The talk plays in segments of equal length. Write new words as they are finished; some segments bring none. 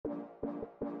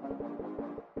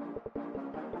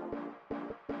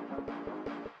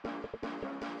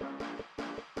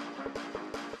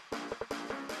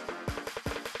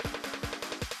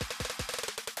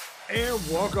And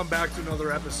welcome back to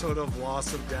another episode of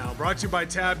Loss of Down, brought to you by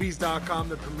Tabbeas.com,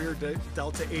 the premier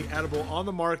Delta 8 edible on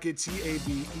the market,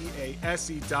 TABEASE.com.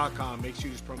 Make sure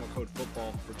you use promo code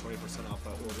football for 20% off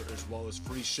that order, as well as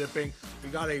free shipping.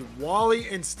 We got a Wally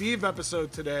and Steve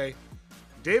episode today.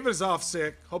 David is off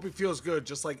sick. Hope he feels good,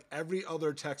 just like every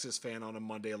other Texas fan on a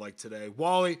Monday like today.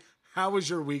 Wally, how was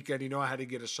your weekend? You know I had to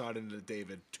get a shot into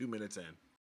David 2 minutes in.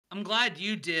 I'm glad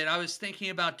you did. I was thinking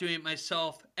about doing it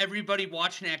myself. Everybody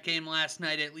watching that game last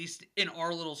night, at least in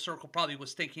our little circle, probably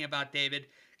was thinking about David.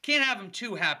 Can't have him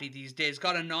too happy these days.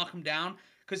 Got to knock him down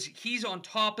because he's on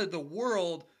top of the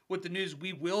world with the news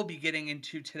we will be getting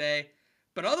into today.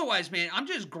 But otherwise, man, I'm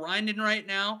just grinding right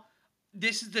now.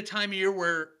 This is the time of year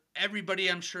where everybody,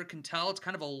 I'm sure, can tell it's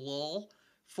kind of a lull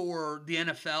for the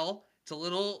NFL. It's a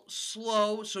little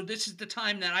slow. So this is the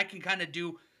time that I can kind of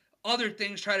do other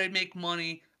things, try to make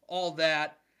money, all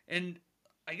that. And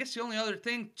I guess the only other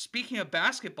thing, speaking of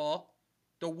basketball,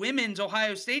 the women's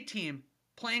Ohio State team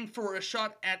playing for a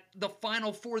shot at the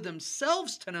Final Four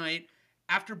themselves tonight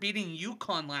after beating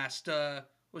UConn last,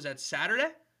 was that Saturday?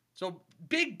 So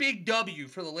big W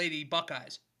for the Lady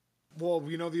Buckeyes. Well,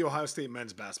 you know the Ohio State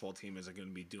men's basketball team isn't going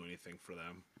to be doing anything for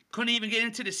them. Couldn't even get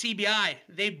into the CBI.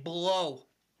 They blow.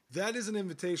 That is an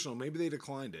invitational. Maybe they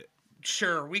declined it.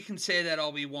 Sure, we can say that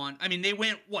all we want. I mean, they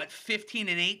went, 15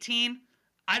 and 18?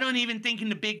 I don't even think in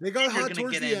the Big They got hot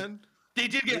towards the end. They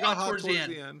did get hot towards the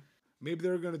end. Maybe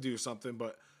they're going to do something,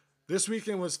 but this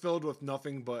weekend was filled with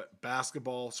nothing but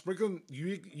basketball. Sprinkling,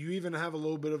 you even have a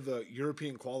little bit of the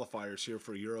European qualifiers here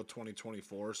for Euro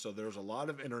 2024, so there's a lot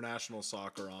of international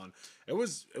soccer on. It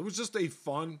was just a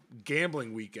fun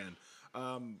gambling weekend.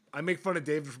 I make fun of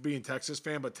David for being a Texas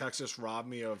fan, but Texas robbed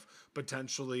me of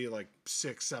potentially like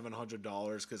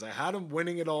 $600-700 because I had them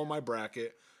winning it all in my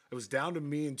bracket. It was down to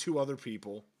me and two other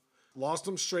people. Lost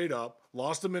them straight up.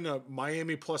 Lost them in a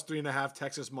Miami plus 3.5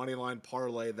 Texas money line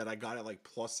parlay that I got at like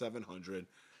plus 700.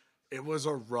 It was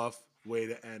a rough way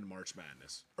to end March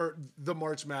Madness, or the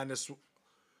March Madness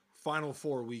Final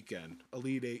Four weekend,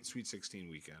 Elite 8, Sweet 16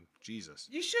 weekend. Jesus.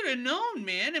 You should have known,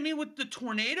 man. I mean, with the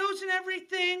tornadoes and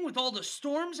everything, with all the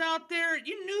storms out there,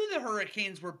 you knew the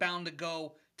Hurricanes were bound to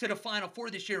go to the Final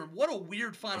Four this year. And what a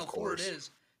weird Final Four it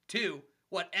is, too.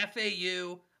 What,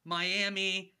 FAU,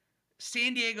 Miami,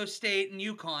 San Diego State, and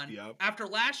UConn. Yep. After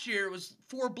last year, it was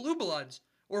 4 Blue Bloods,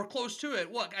 or close to it.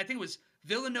 What, I think it was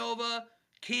Villanova,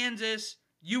 Kansas,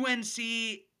 UNC,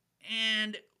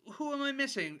 and who am I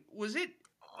missing? Was it?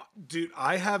 Dude,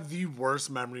 I have the worst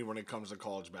memory when it comes to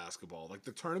college basketball. Like,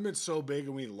 the tournament's so big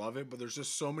and we love it, but there's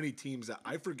just so many teams that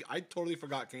I totally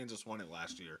forgot Kansas won it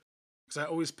last year. Because I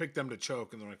always pick them to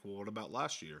choke, and they're like, well, what about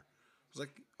last year? I was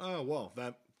like, oh, well,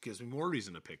 that gives me more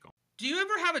reason to pick them. Do you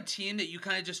ever have a team that you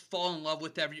kind of just fall in love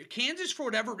with every year? Kansas, for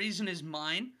whatever reason, is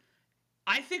mine.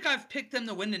 I think I've picked them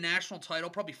to win the national title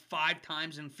probably 5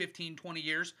 times in 15, 20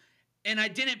 years, and I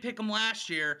didn't pick them last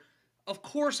year. Of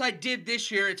course I did this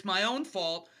year. It's my own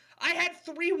fault. I had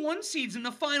 3 1 seeds in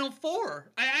the Final Four.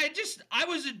 I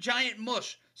was a giant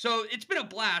mush. So it's been a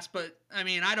blast, but I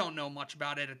mean, I don't know much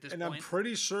about it at this point. And I'm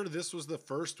pretty sure this was the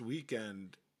first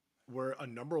weekend where a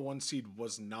number 1 seed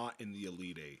was not in the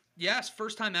Elite 8. Yes,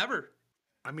 first time ever.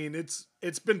 I mean, it's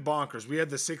been bonkers. We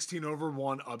had the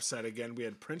 16-1 upset again. We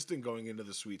had Princeton going into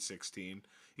the Sweet 16.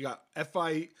 You got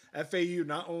FAU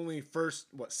not only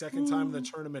second time in the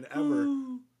tournament ever.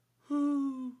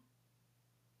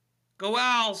 Go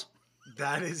Owls.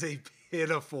 That is a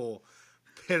pitiful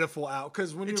out.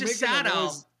 Because when it's you're making sad a Owl.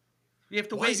 noise, We have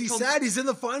to why wait is he until, sad? He's in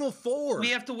the Final Four.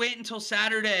 We have to wait until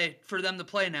Saturday for them to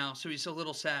play now, so he's a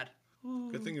little sad.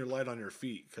 Good thing you're light on your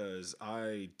feet, because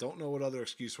I don't know what other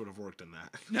excuse would have worked in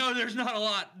that. No, there's not a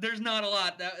lot.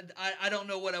 I don't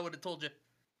know what I would have told you.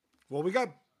 Well, we got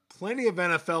plenty of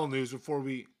NFL news before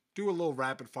we do a little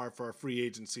rapid fire for our free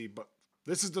agency, but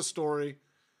this is the story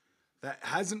that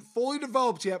hasn't fully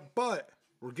developed yet, but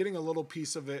we're getting a little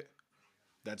piece of it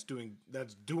that's doing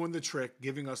the trick,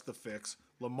 giving us the fix.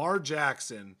 Lamar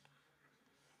Jackson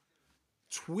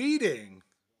tweeting,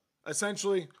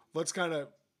 essentially, let's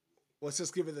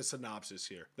just give it the synopsis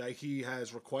here, that he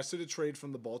has requested a trade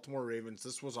from the Baltimore Ravens.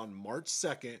 This was on March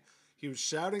 2nd. He was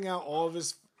shouting out all of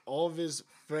his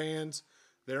fans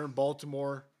there in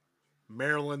Baltimore,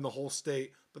 Maryland, the whole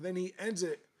state. But then he ends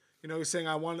it, he's saying,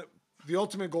 the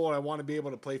ultimate goal, I want to be able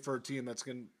to play for a team that's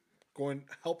going to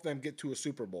help them get to a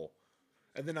Super Bowl.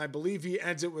 And then I believe he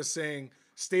ends it with saying,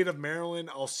 State of Maryland,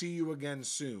 I'll see you again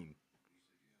soon.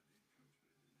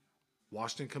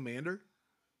 Washington Commander?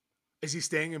 Is he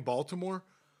staying in Baltimore?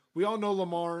 We all know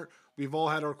Lamar. We've all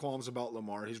had our qualms about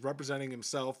Lamar. He's representing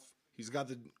himself. He's got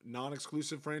the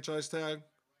non-exclusive franchise tag.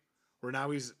 where now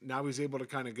he's able to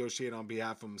kind of negotiate on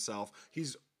behalf of himself.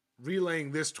 He's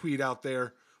relaying this tweet out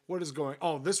there. What is going?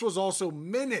 Oh, this was also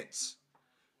minutes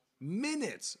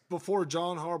before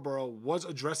John Harbaugh was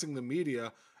addressing the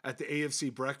media at the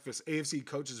AFC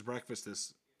coaches breakfast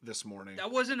this morning.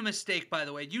 That wasn't a mistake, by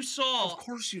the way. You saw. Of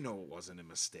course, you know it wasn't a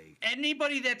mistake.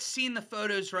 Anybody that's seen the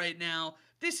photos right now,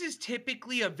 this is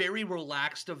typically a very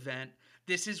relaxed event.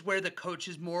 This is where the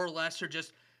coaches more or less are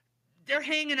just, they're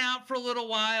hanging out for a little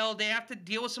while. They have to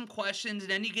deal with some questions,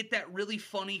 and then you get that really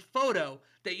funny photo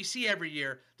that you see every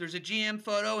year. There's a GM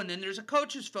photo, and then there's a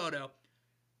coach's photo.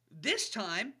 This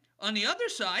time, on the other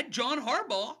side, John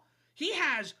Harbaugh, he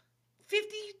has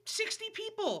 50, 60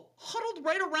 people huddled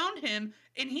right around him,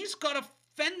 and he's got to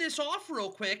fend this off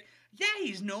real quick. Yeah,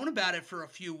 he's known about it for a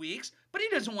few weeks, but he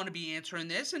doesn't want to be answering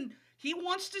this, and he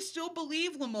wants to still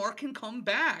believe Lamar can come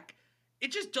back.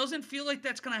 It just doesn't feel like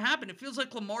that's going to happen. It feels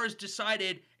like Lamar has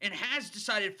decided, and has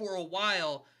decided for a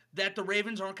while, that the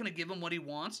Ravens aren't going to give him what he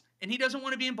wants, and he doesn't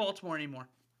want to be in Baltimore anymore.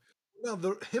 No,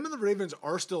 him and the Ravens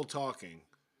are still talking.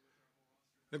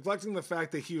 Neglecting the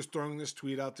fact that he was throwing this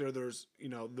tweet out there,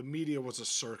 the media was a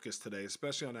circus today,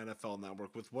 especially on NFL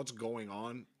Network, with what's going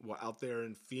on out there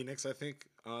in Phoenix, I think,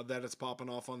 that it's popping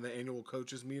off on the annual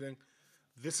coaches meeting.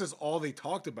 This is all they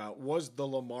talked about was the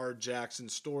Lamar Jackson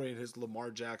story and his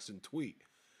Lamar Jackson tweet.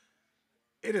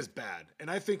 It is bad. And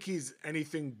I think he's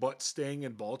anything but staying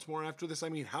in Baltimore after this. I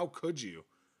mean, how could you?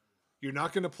 You're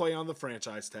not going to play on the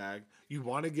franchise tag. You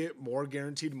want to get more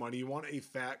guaranteed money. You want a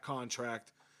fat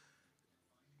contract.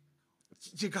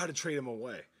 You got to trade him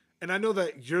away. And I know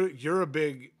that you're a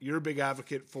big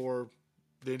advocate for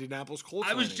the Indianapolis Colts.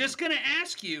 I was just going to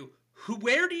ask you,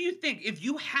 where do you think, if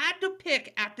you had to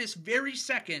pick at this very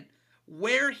second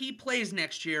where he plays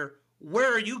next year,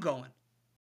 where are you going?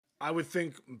 I would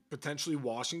think potentially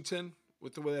Washington,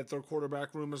 with the way that their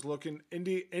quarterback room is looking.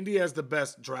 Indy has the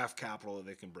best draft capital that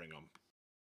they can bring them.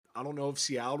 I don't know if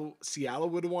Seattle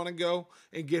would want to go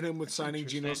and get him with signing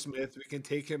Geno Smith. We can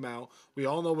take him out. We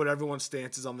all know what everyone's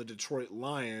stance is on the Detroit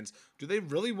Lions.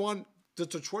 Does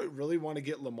Detroit really want to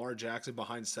get Lamar Jackson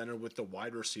behind center with the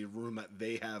wide receiver room that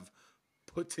they have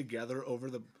put together over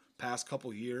the past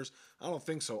couple years? I don't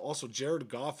think so. Also, Jared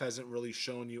Goff hasn't really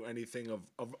shown you anything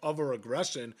of a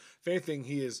regression. If anything,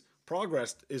 he has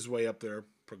progressed his way up there.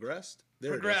 Progressed?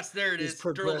 There it is.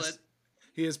 Drilled it.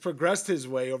 He has progressed his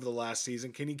way over the last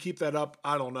season. Can he keep that up?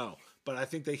 I don't know. But I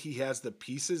think that he has the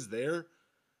pieces there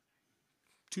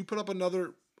to put up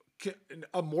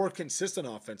a more consistent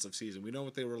offensive season. We know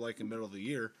what they were like in the middle of the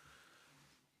year.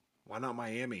 Why not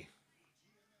Miami?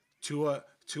 Tua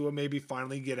maybe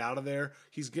finally get out of there.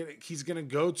 He's gonna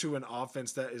go to an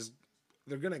offense that is,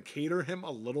 they're gonna cater him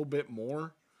a little bit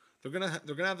more. They're gonna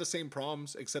have the same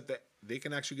problems, except that they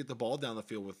can actually get the ball down the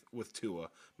field with Tua.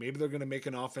 Maybe they're gonna make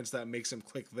an offense that makes him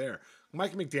click there.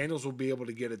 Mike McDaniels will be able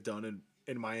to get it done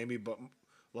in Miami, but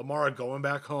Lamar going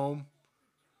back home,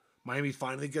 Miami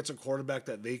finally gets a quarterback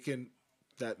that they can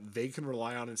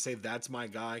rely on and say that's my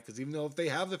guy. Because even though if they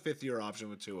have the 5th-year option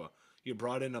with Tua, you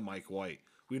brought in a Mike White.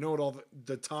 We know what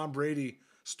the Tom Brady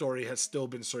story has still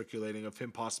been circulating of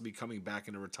him possibly coming back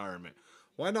into retirement.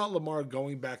 Why not Lamar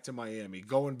going back to Miami,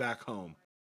 going back home?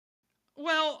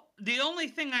 Well, the only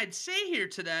thing I'd say here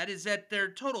to that is that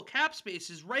their total cap space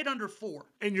is right under 4.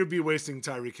 And you'd be wasting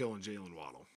Tyreek Hill and Jalen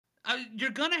Waddle. You're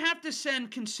going to have to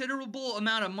send considerable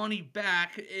amount of money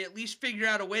back, at least figure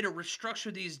out a way to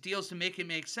restructure these deals to make it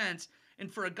make sense.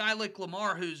 And for a guy like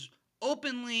Lamar, who's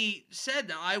openly said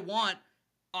that I want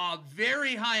a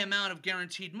very high amount of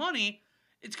guaranteed money,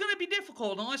 it's going to be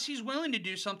difficult unless he's willing to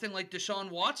do something like Deshaun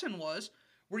Watson was,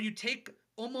 where you take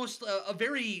almost a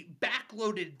very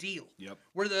backloaded deal. Yep.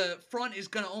 Where the front is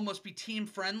going to almost be team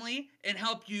friendly and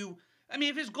help you. I mean,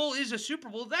 if his goal is a Super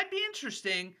Bowl, that'd be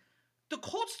interesting. The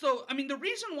Colts, though, I mean, the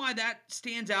reason why that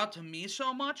stands out to me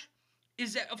so much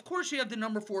is that, of course, you have the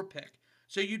number 4 pick.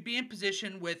 So you'd be in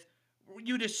position with,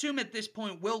 you'd assume at this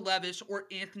point, Will Levis or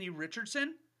Anthony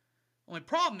Richardson. Only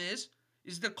problem is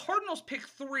the Cardinals pick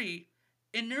 3,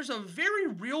 and there's a very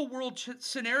real-world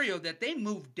scenario that they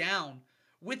move down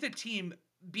with a team,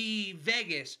 be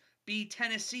Vegas, be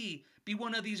Tennessee, be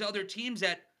one of these other teams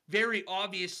that very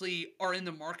obviously are in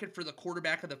the market for the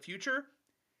quarterback of the future.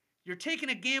 You're taking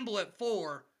a gamble at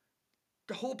 4,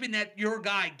 hoping that your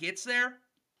guy gets there.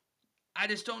 I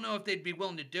just don't know if they'd be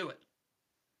willing to do it.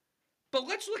 But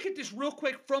let's look at this real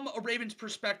quick from a Ravens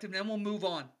perspective, and then we'll move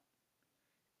on.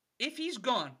 If he's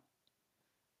gone,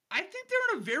 I think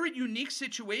they're in a very unique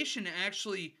situation to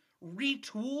actually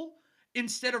retool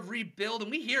instead of rebuild.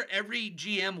 And we hear every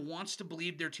GM wants to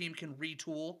believe their team can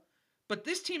retool. but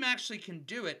this team actually can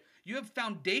do it. You have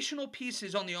foundational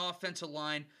pieces on the offensive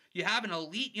line. You have an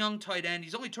elite young tight end.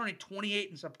 He's only turning 28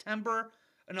 in September.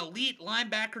 An elite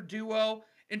linebacker duo,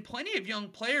 and plenty of young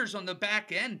players on the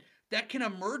back end that can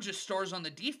emerge as stars on the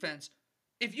defense.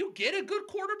 If you get a good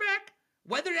quarterback,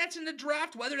 whether that's in the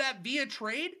draft, whether that via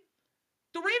trade,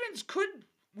 the Ravens could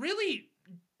really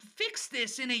fix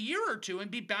this in a year or two and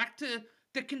be back to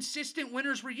the consistent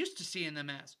winners we're used to seeing them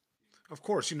as. Of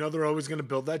course, they're always going to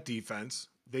build that defense.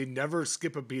 They never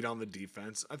skip a beat on the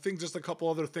defense. I think just a couple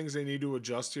other things they need to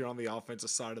adjust here on the offensive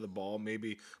side of the ball,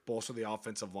 maybe bolster the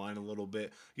offensive line a little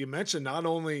bit. You mentioned not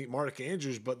only Mark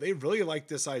Andrews, but they really like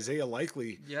this Isaiah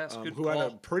Likely, who had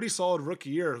a pretty solid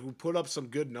rookie year, who put up some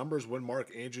good numbers when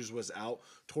Mark Andrews was out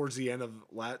towards the end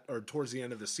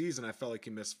of the season. I felt like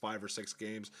he missed 5 or 6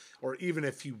 games, or even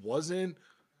if he wasn't,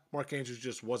 Mark Andrews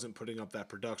just wasn't putting up that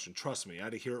production. Trust me, I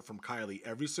had to hear it from Kylie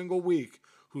every single week,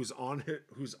 who's on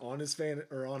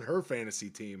her fantasy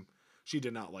team. She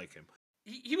did not like him.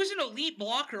 He was an elite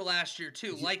blocker last year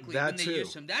too, likely when they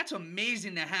used him. That's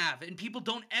amazing to have, and people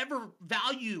don't ever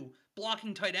value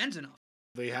blocking tight ends enough.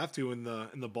 They have to in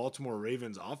the Baltimore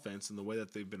Ravens offense and the way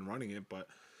that they've been running it, but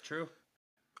true.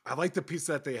 I like the piece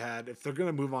that they had. If they're going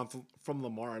to move on from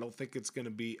Lamar, I don't think it's going to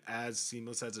be as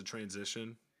seamless as a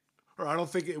transition. Or I don't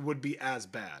think it would be as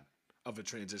bad of a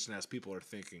transition as people are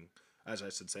thinking, as I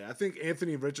should say. I think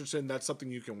Anthony Richardson, that's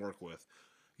something you can work with.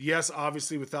 Yes,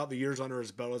 obviously, without the years under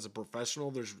his belt as a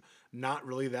professional, there's not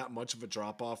really that much of a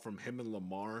drop-off from him and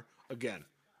Lamar. Again,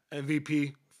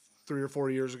 MVP 3 or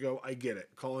 4 years ago, I get it.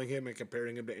 Calling him and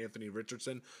comparing him to Anthony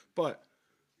Richardson. But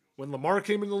when Lamar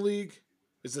came in the league,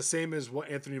 it's the same as what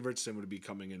Anthony Richardson would be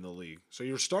coming in the league. So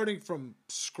you're starting from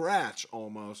scratch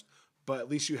almost, but at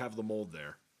least you have the mold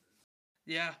there.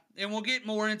 Yeah, and we'll get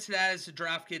more into that as the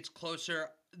draft gets closer.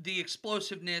 The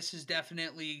explosiveness is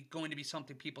definitely going to be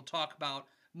something people talk about,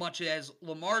 much as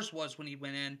Lamar's was when he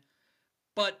went in.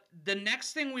 But the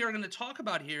next thing we are going to talk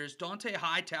about here is Dont'a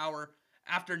Hightower.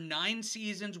 After 9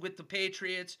 seasons with the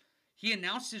Patriots, he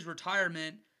announced his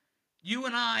retirement. You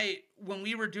and I, when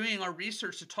we were doing our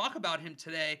research to talk about him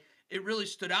today, it really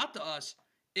stood out to us.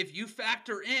 If you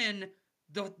factor in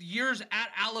the years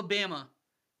at Alabama,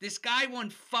 this guy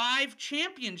won 5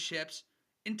 championships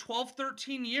in 12,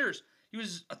 13 years. He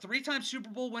was a 3-time Super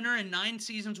Bowl winner in 9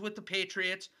 seasons with the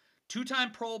Patriots,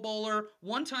 2-time Pro Bowler,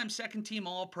 1-time second-team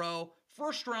All-Pro,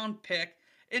 first-round pick.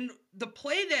 And the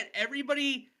play that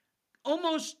everybody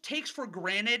almost takes for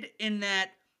granted in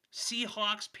that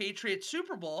Seahawks-Patriots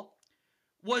Super Bowl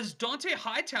was Dont'a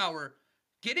Hightower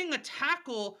getting a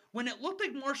tackle when it looked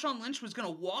like Marshawn Lynch was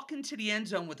going to walk into the end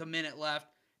zone with a minute left.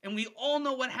 And we all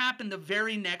know what happened the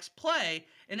very next play.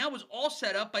 And that was all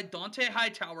set up by Dont'a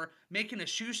Hightower making a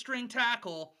shoestring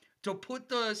tackle to put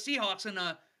the Seahawks in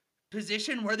a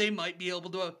position where they might be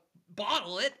able to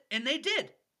bottle it. And they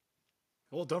did.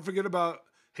 Well, don't forget about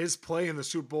his play in the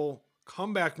Super Bowl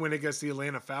comeback win against the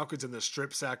Atlanta Falcons in the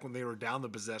strip sack when they were down the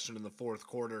possession in the fourth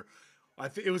quarter. I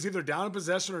think it was either down in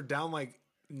possession or down like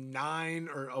 9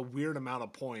 or a weird amount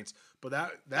of points.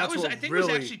 But that's what I think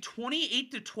really, it was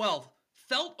actually 28-12.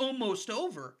 Felt almost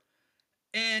over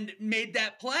and made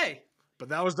that play. But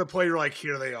that was the play you're like,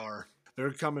 here they are.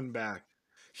 They're coming back.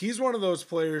 He's one of those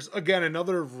players, again,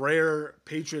 another rare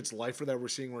Patriots lifer that we're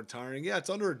seeing retiring. Yeah, it's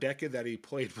under a decade that he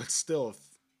played, but still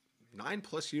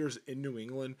 9+ years in New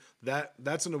England.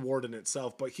 That's an award in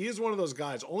itself. But he is one of those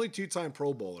guys, only 2-time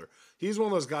Pro Bowler. He's one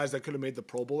of those guys that could have made the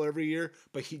Pro Bowl every year,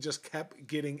 but he just kept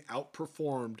getting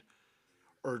outperformed,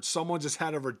 or someone just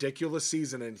had a ridiculous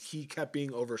season and he kept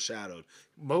being overshadowed.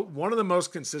 One of the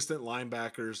most consistent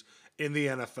linebackers in the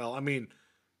NFL. I mean,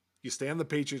 you stay on the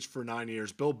Patriots for 9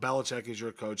 years. Bill Belichick is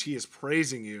your coach. He is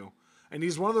praising you. And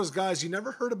he's one of those guys you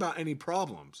never heard about any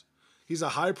problems. He's a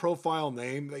high-profile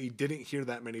name that you didn't hear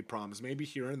that many problems. Maybe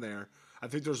here and there. I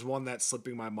think there's one that's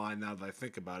slipping my mind now that I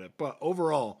think about it. But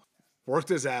overall, worked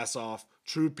his ass off.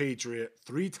 True Patriot.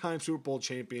 3-time Super Bowl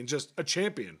champion. Just a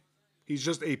champion. He's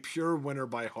just a pure winner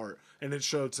by heart. And it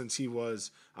showed since he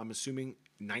was, I'm assuming,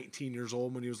 19 years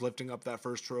old when he was lifting up that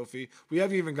first trophy. We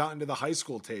haven't even gotten to the high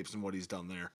school tapes and what he's done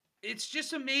there. It's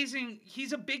just amazing.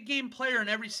 He's a big game player in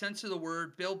every sense of the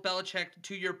word. Bill Belichick,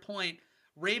 to your point,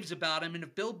 raves about him. And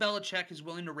if Bill Belichick is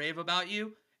willing to rave about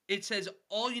you, it says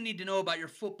all you need to know about your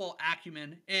football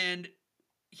acumen. And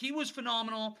he was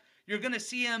phenomenal. You're going to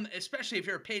see him, especially if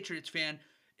you're a Patriots fan,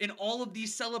 in all of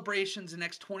these celebrations the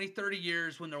next 20, 30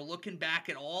 years when they're looking back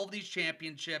at all of these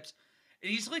championships.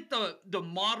 And he's like the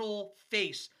model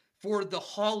face for the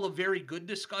Hall of Very Good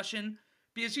discussion,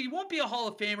 because he won't be a Hall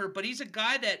of Famer, but he's a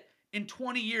guy that in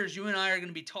 20 years you and I are going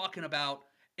to be talking about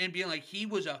and being like, he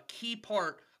was a key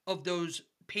part of those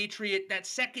Patriot, that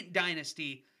second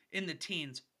dynasty in the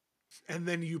teens. And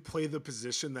then you play the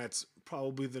position that's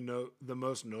probably the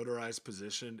most notarized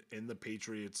position in the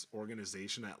Patriots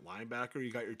organization at linebacker.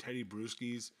 You got your Teddy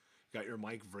Bruschi's, you got your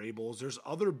Mike Vrabels. There's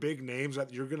other big names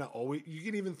that you're gonna always. You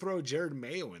can even throw Jared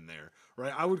Mayo in there,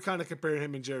 right? I would kind of compare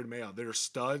him and Jared Mayo. They're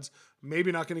studs.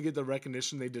 Maybe not going to get the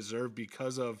recognition they deserve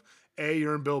because of A,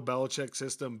 you're in Bill Belichick's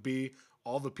system. B,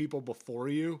 all the people before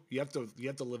you. You have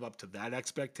to live up to that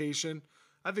expectation.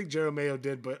 I think Jared Mayo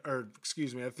did, I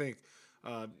think.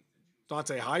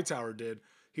 Dont'a Hightower did.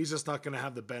 He's just not going to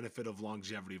have the benefit of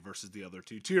longevity versus the other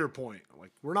two. To your point,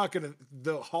 like we're not going to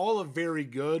the Hall of Very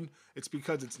Good. It's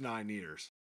because it's 9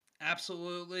 years.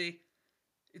 Absolutely.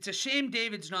 It's a shame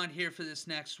David's not here for this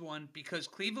next one because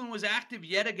Cleveland was active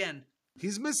yet again.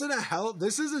 He's missing a hell.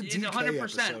 This is a DK 100%.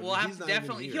 Episode. We'll have to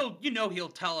definitely. He'll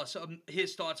tell us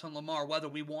his thoughts on Lamar, whether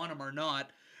we want him or not.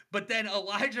 But then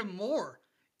Elijah Moore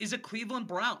is a Cleveland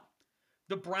Brown.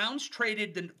 The Browns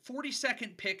traded the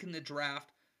 42nd pick in the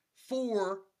draft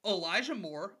for Elijah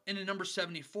Moore in a number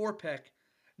 74 pick.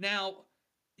 Now,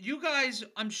 you guys,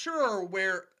 I'm sure are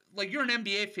aware, like you're an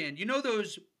NBA fan. You know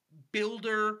those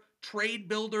trade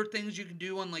builder things you can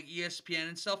do on like ESPN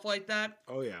and stuff like that?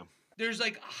 Oh, yeah. There's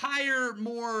like higher,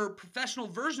 more professional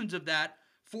versions of that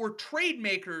for trade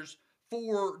makers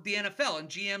for the NFL. And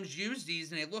GMs use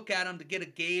these and they look at them to get a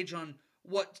gauge on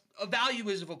what a value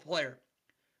is of a player.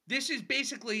 This is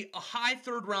basically a high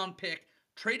third-round pick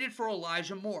traded for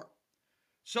Elijah Moore.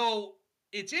 So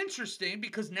it's interesting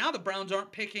because now the Browns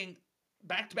aren't picking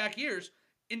back-to-back years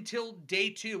until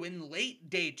day 2, in late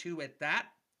day 2 at that.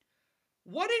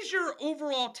 What is your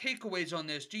overall takeaways on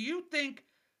this? Do you think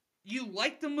you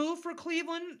like the move for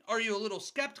Cleveland? Are you a little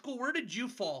skeptical? Where did you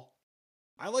fall?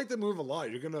 I like the move a lot.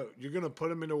 You're gonna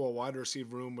put him into a wide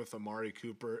receiver room with Amari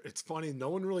Cooper. It's funny, no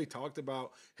one really talked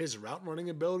about his route running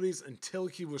abilities until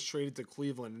he was traded to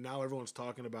Cleveland, and now everyone's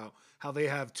talking about how they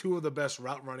have 2 of the best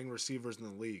route running receivers in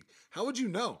the league. How would you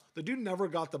know? The dude never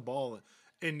got the ball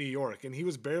in New York, and he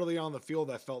was barely on the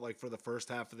field, I felt like, for the first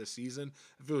half of the season.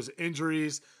 If it was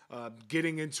injuries,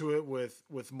 getting into it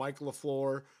with Mike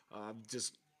LaFleur,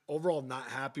 just overall not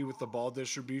happy with the ball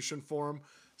distribution for him.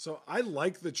 So I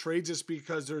like the trade just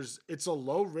because it's a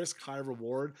low risk, high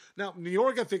reward. Now, New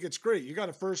York, I think it's great. You got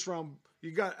a first round,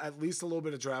 you got at least a little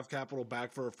bit of draft capital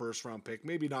back for a first round pick.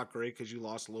 Maybe not great because you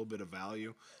lost a little bit of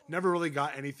value. Never really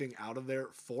got anything out of there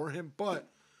for him. But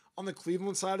on the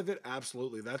Cleveland side of it,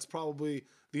 absolutely. That's probably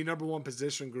the number one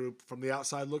position group from the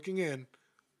outside looking in.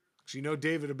 So you know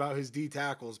David about his D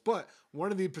tackles, but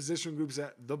one of the position groups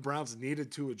that the Browns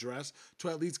needed to address to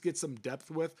at least get some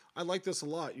depth with. I like this a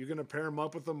lot. You're going to pair him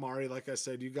up with Amari. Like I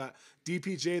said, you got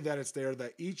DPJ that it's there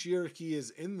that each year he is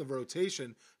in the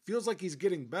rotation feels like he's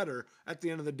getting better. At the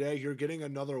end of the day, you're getting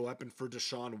another weapon for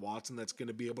Deshaun Watson that's going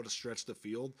to be able to stretch the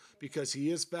field because he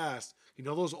is fast. You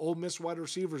know, those Ole Miss wide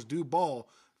receivers do ball.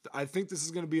 I think this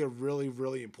is going to be a really,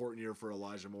 really important year for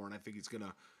Elijah Moore, and I think he's going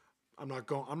to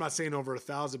I'm not saying over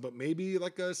 1,000, but maybe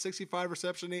like a 65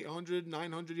 reception, 800,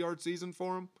 900 yard season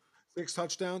for him. 6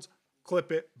 touchdowns,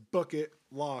 clip it, book it,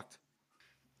 locked.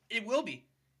 It will be.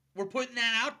 We're putting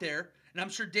that out there, and I'm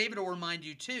sure David will remind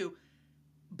you too.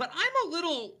 But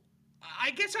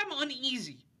I guess I'm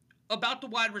uneasy about the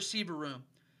wide receiver room.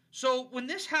 So when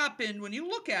this happened, when you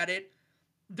look at it,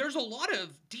 there's a lot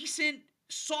of decent,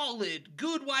 solid,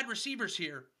 good wide receivers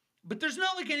here, but there's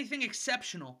not like anything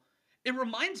exceptional. It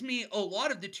reminds me a lot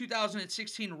of the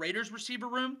 2016 Raiders receiver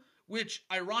room, which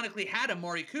ironically had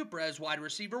Amari Cooper as wide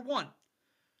receiver 1.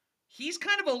 He's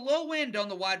kind of a low end on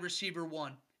the wide receiver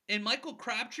 1, and Michael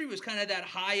Crabtree was kind of that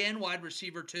high end wide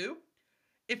receiver 2.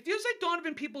 It feels like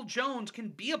Donovan Peoples-Jones can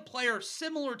be a player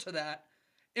similar to that,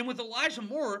 and with Elijah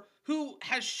Moore, who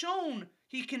has shown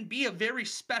he can be a very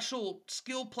special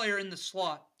skill player in the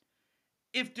slot.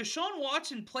 If Deshaun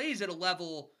Watson plays at a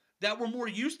level that we're more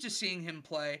used to seeing him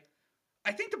play,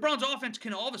 I think the Browns offense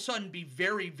can all of a sudden be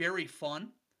very, very fun.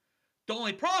 The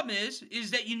only problem is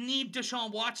that you need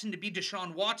Deshaun Watson to be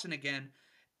Deshaun Watson again.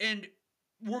 And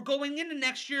we're going into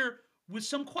next year with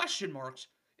some question marks.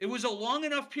 It was a long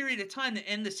enough period of time to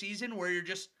end the season where you're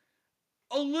just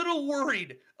a little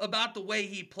worried about the way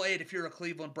he played if you're a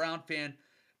Cleveland Brown fan.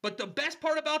 But the best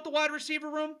part about the wide receiver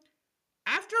room,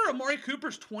 after Amari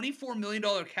Cooper's $24 million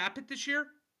cap hit this year,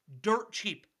 dirt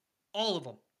cheap. All of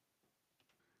them.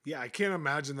 Yeah, I can't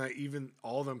imagine that even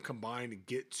all of them combined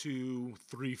get to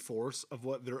 3/4 of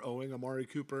what they're owing Amari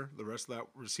Cooper, the rest of that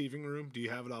receiving room. Do you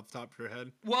have it off the top of your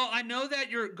head? Well, I know that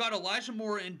you've got Elijah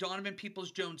Moore and Donovan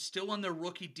Peoples-Jones still on their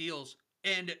rookie deals.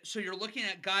 And so you're looking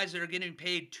at guys that are getting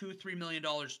paid $2-3 million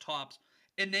tops.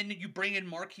 And then you bring in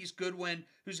Marquise Goodwin,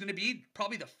 who's going to be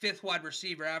probably the 5th wide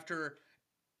receiver after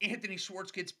Anthony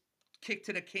Schwartz gets kicked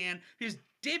to the can. Here's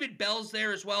David Bell's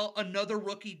there as well, another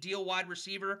rookie deal wide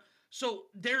receiver. So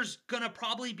there's going to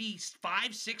probably be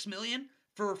 5-6 million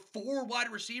for 4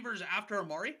 wide receivers after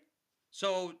Amari.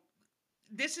 So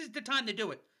this is the time to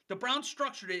do it. The Browns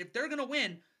structured it. If they're going to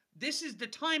win, this is the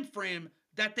time frame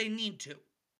that they need to.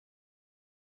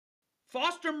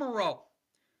 Foster Moreau.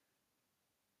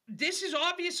 This is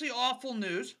obviously awful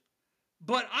news,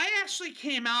 but I actually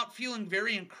came out feeling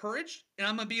very encouraged, and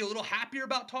I'm going to be a little happier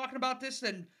about talking about this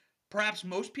than perhaps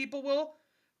most people will.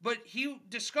 But he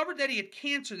discovered that he had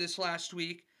cancer this last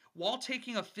week while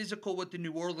taking a physical with the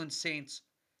New Orleans Saints.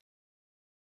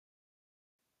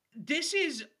 This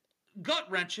is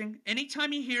gut-wrenching.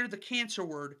 Anytime you hear the cancer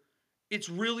word, it's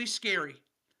really scary.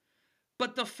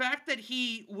 But the fact that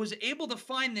he was able to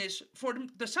find this, for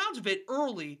the sounds of it,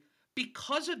 early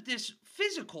because of this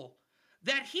physical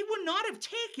that he would not have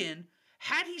taken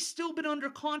had he still been under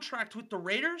contract with the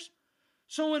Raiders.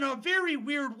 So in a very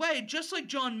weird way, just like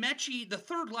John Mechie, the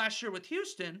third last year with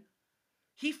Houston,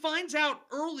 he finds out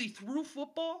early through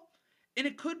football, and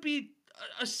it could be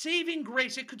a saving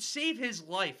grace. It could save his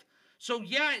life. So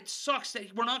yeah, it sucks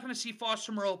that we're not going to see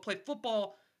Foster Moreau play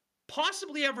football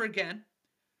possibly ever again.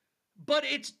 But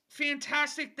it's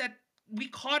fantastic that we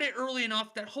caught it early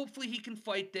enough that hopefully he can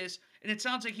fight this. And it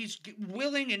sounds like he's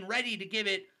willing and ready to give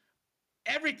it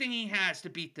everything he has to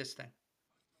beat this thing.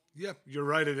 Yeah, you're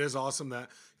right. It is awesome that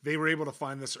they were able to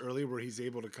find this early where he's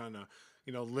able to kind of,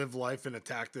 live life and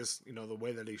attack this, the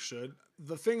way that he should.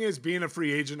 The thing is, being a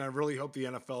free agent, I really hope the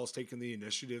NFL has taken the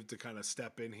initiative to kind of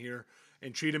step in here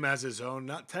and treat him as his own.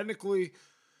 Not technically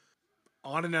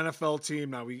on an NFL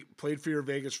team. Now, we played for your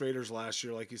Vegas Raiders last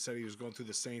year. Like you said, he was going through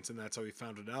the Saints, and that's how he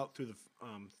found it out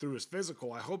through his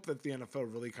physical. I hope that the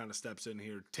NFL really kind of steps in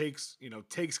here, takes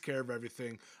care of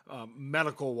everything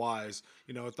medical wise,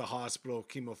 at the hospital,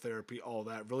 chemotherapy, all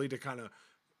that, really to kind of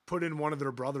put in one of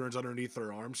their brothers underneath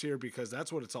their arms here, because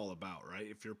that's what it's all about, right?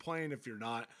 If you're playing, if you're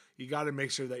not, you got to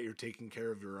make sure that you're taking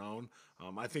care of your own.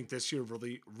 I think this year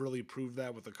really proved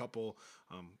that with a couple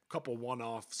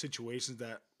one-off situations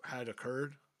that had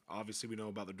occurred. Obviously, we know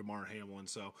about the Damar Hamlin.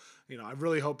 So, I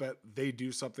really hope that they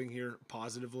do something here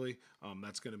positively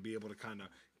that's going to be able to kind of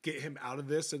get him out of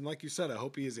this. And like you said, I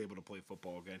hope he is able to play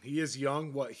football again. He is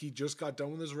young. He just got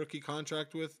done with his rookie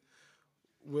contract with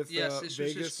yes, this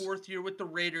Vegas. Was his 4th year with the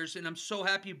Raiders. And I'm so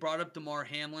happy you brought up Damar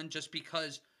Hamlin, just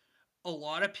because a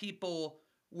lot of people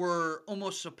were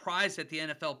almost surprised that the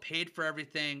NFL paid for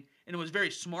everything. And it was very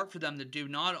smart for them to do,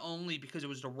 not only because it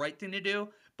was the right thing to do,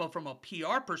 but from a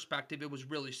PR perspective, it was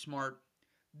really smart.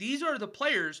 These are the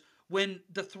players, when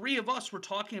the three of us were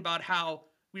talking about how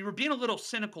we were being a little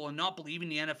cynical and not believing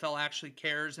the NFL actually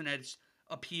cares and it's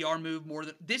a PR move more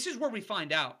than... This is where we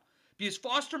find out. Because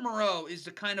Foster Moreau is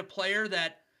the kind of player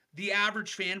that the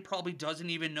average fan probably doesn't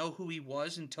even know who he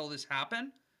was until this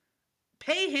happened.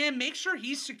 Pay him, make sure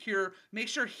he's secure, make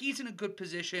sure he's in a good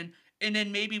position, and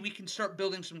then maybe we can start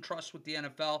building some trust with the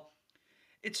NFL.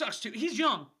 It sucks too. He's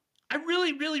young. I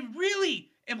really, really, really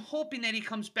am hoping that he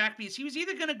comes back, because he was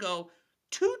either going to go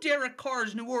to Derek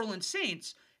Carr's New Orleans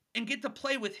Saints and get to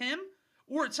play with him,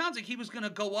 or it sounds like he was going to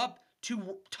go up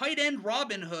to tight end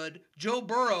Robin Hood, Joe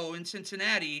Burrow in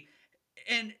Cincinnati,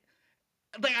 and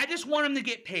I just want him to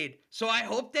get paid. So I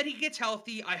hope that he gets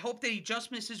healthy. I hope that he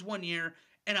just misses 1 year,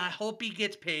 and I hope he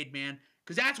gets paid, man,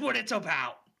 because that's what it's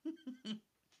about.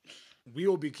 We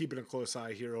will be keeping a close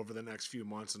eye here over the next few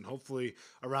months, and hopefully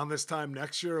around this time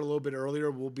next year, a little bit earlier,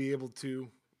 we'll be able to,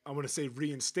 I want to say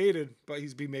reinstated, but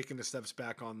he's be making the steps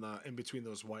back on in between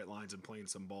those white lines and playing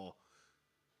some ball.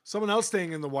 Someone else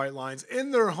staying in the white lines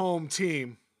in their home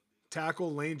team,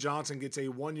 tackle Lane Johnson gets a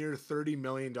 1-year, $30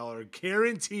 million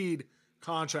guaranteed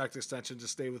contract extension to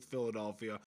stay with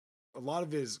Philadelphia. A lot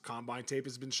of his combine tape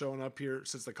has been showing up here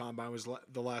since the combine was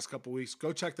the last couple weeks.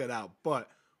 Go check that out. But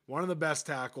one of the best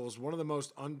tackles, one of the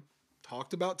most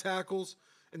talked about tackles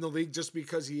in the league, just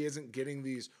because he isn't getting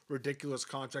these ridiculous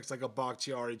contracts like a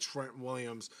Bakhtiari, Trent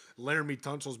Williams, Laramie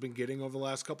Tunsil's been getting over the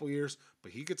last couple years,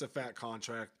 but he gets a fat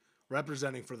contract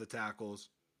representing for the tackles.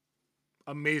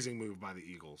 Amazing move by the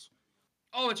Eagles.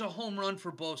 Oh, it's a home run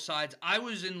for both sides. I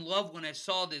was in love when I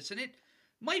saw this, and it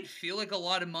might feel like a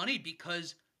lot of money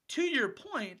because, to your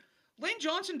point, Lane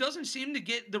Johnson doesn't seem to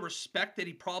get the respect that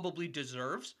he probably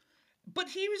deserves. But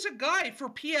he was a guy, for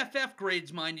PFF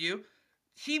grades, mind you,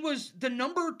 he was the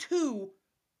number 2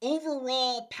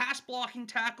 overall pass blocking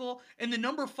tackle and the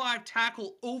number 5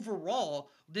 tackle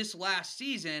overall this last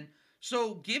season.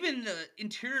 So given the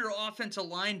interior offensive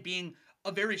line being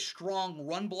a very strong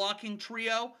run blocking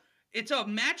trio, it's a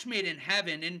match made in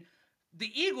heaven, and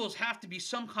the Eagles have to be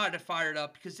some kind of fired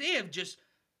up because they have just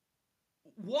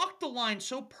walked the line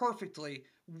so perfectly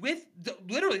with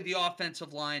literally the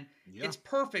offensive line. Yeah. It's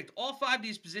perfect. All 5 of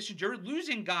these positions, you're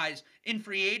losing guys in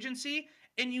free agency,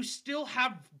 and you still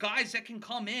have guys that can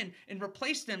come in and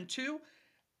replace them too.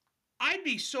 I'd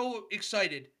be so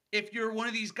excited if you're one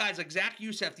of these guys like Zach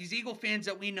Youssef, these Eagle fans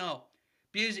that we know,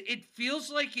 because it feels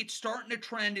like it's starting to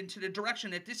trend into the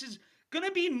direction that this is going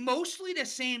to be mostly the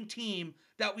same team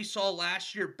that we saw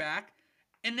last year back.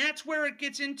 And that's where it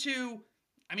gets into,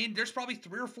 I mean, there's probably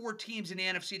 3 or 4 teams in the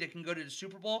NFC that can go to the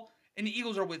Super Bowl, and the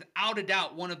Eagles are without a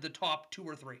doubt one of the top 2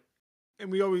 or 3.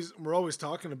 And we're always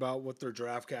talking about what their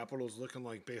draft capital is looking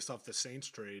like based off the Saints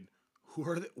trade. Who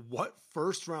are they, what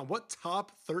first round, what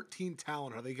top 13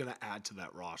 talent are they going to add to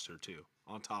that roster too?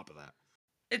 On top of that,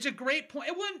 it's a great point.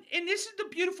 And this is the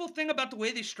beautiful thing about the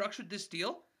way they structured this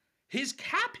deal. His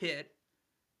cap hit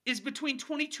is between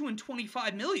 22 and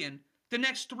 25 million the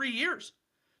next 3 years.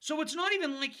 So it's not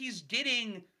even like he's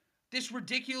getting this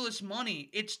ridiculous money.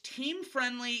 It's team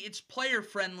friendly, it's player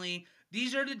friendly.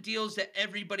 These are the deals that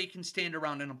everybody can stand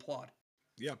around and applaud.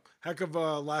 Yeah, heck of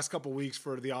a last couple weeks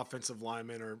for the offensive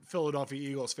linemen or Philadelphia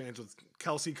Eagles fans with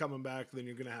Kelsey coming back. Then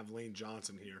you're going to have Lane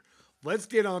Johnson here. Let's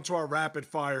get on to our rapid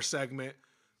fire segment.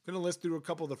 I'm going to list through a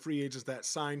couple of the free agents that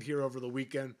signed here over the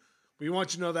weekend. We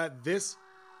want you to know that this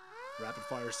rapid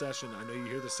fire session, I know you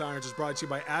hear the sirens, is brought to you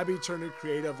by Abby Turner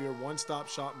Creative, your one-stop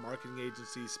shop marketing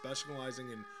agency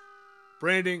specializing in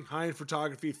branding, high-end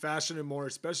photography, fashion, and more,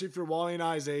 especially if you're Wally and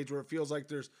I's age where it feels like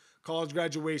there's college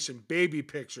graduation, baby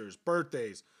pictures,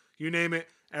 birthdays, you name it.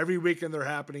 Every weekend they're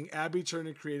happening. Abby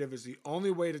Turner Creative is the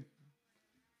only way to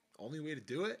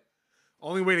do it.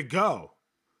 Only way to go.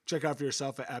 Check out for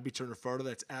yourself at Abby Turner Photo.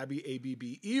 That's Abby,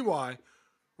 Abbey.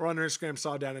 Or on her Instagram,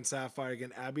 Sawdown and Sapphire.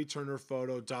 Again,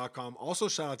 AbbyTurnerPhoto.com. Also,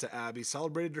 shout out to Abby.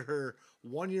 Celebrated her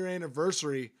 1-year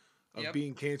anniversary of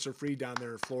being cancer-free down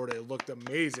there in Florida. It looked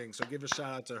amazing. So give a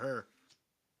shout out to her.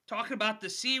 Talking about the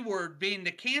C word being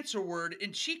the cancer word,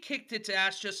 and she kicked its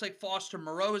ass just like Foster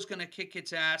Moreau is going to kick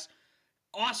its ass.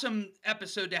 Awesome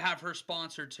episode to have her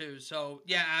sponsor too. So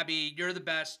yeah, Abby, you're the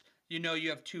best. You know you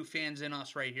have 2 fans in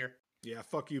us right here. Yeah,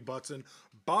 fuck you, Butson.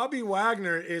 Bobby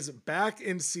Wagner is back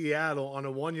in Seattle on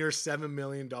a 1-year, $7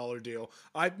 million deal.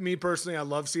 Me personally, I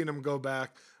love seeing him go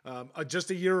back. Just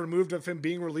a year removed of him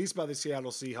being released by the Seattle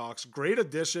Seahawks. Great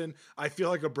addition. I feel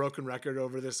like a broken record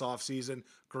over this offseason.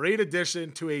 Great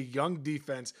addition to a young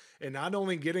defense, and not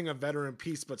only getting a veteran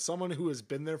piece, but someone who has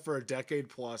been there for a decade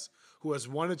plus, who has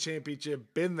won a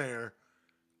championship, been there.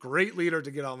 Great leader to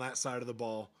get on that side of the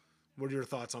ball. What are your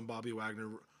thoughts on Bobby Wagner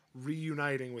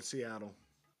reuniting with Seattle?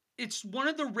 It's one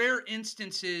of the rare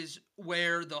instances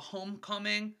where the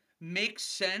homecoming makes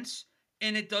sense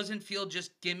and it doesn't feel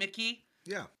just gimmicky.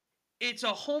 Yeah. It's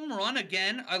a home run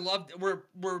again. I love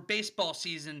we're baseball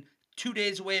season 2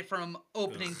 days away from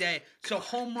opening day. So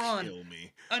home run. Kill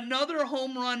me. Another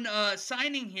home run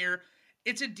signing here.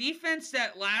 It's a defense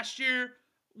that last year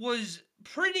was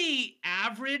pretty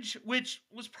average, which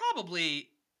was probably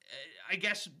I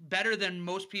guess better than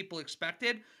most people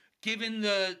expected, given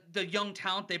the young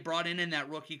talent they brought in that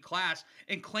rookie class.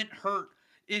 And Clint Hurt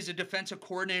is a defensive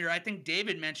coordinator. I think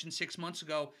David mentioned 6 months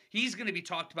ago, he's going to be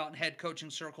talked about in head coaching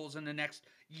circles in the next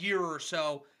year or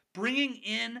so. Bringing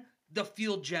in the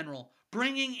field general,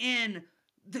 bringing in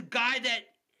the guy that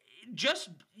just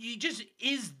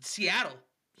is Seattle.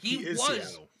 He was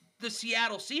Seattle. The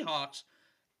Seattle Seahawks.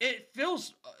 It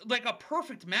feels like a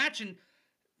perfect match, and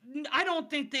I don't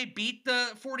think they beat the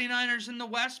 49ers in the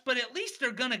West, but at least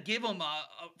they're going to give them a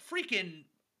freaking,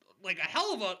 like a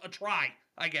hell of a try,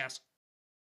 I guess.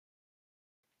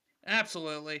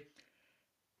 Absolutely.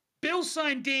 Bills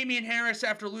signed Damian Harris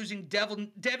after losing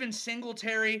Devin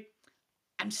Singletary.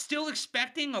 I'm still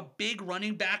expecting a big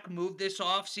running back move this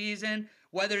offseason,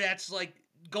 whether that's like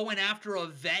going after a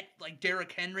vet like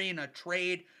Derrick Henry in a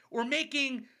trade, or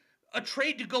making a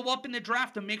trade to go up in the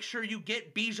draft to make sure you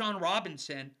get Bijan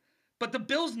Robinson. But the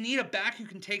Bills need a back who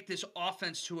can take this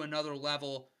offense to another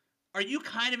level. Are you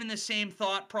kind of in the same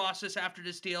thought process after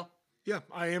this deal? Yeah,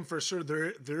 I am for sure.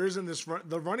 There is in this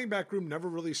the running back room never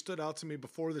really stood out to me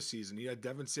before the season. You had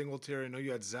Devin Singletary. I know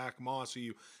you had Zach Moss, who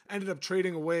you ended up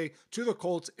trading away to the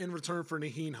Colts in return for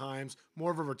Naheem Hines,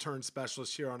 more of a return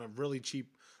specialist here on a really cheap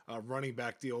running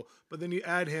back deal. But then you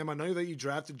add him. I know that you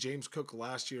drafted James Cook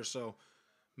last year, so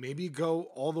maybe go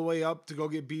all the way up to go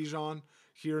get Bijan.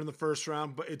 here in the first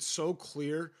round, but it's so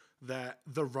clear that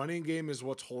the running game is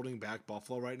what's holding back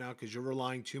Buffalo right now because you're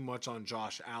relying too much on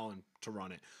Josh Allen to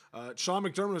run it. Sean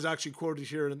McDermott was actually quoted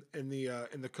here in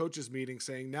the coaches meeting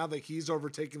saying now that he's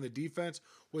overtaking the defense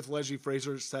with Leslie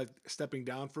Frazier stepping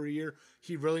down for a year,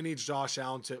 he really needs Josh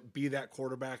Allen to be that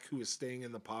quarterback who is staying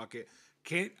in the pocket.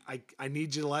 I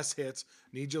need you less hits,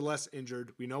 need you less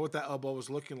injured. We know what that elbow was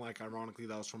looking like. Ironically,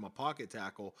 that was from a pocket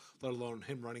tackle, let alone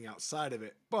him running outside of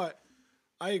it. But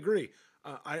I agree.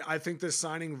 I think this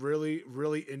signing really,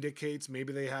 really indicates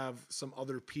maybe they have some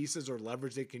other pieces or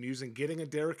leverage they can use in getting a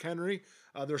Derrick Henry.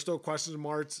 There's still question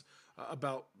marks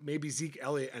about maybe Zeke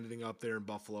Elliott ending up there in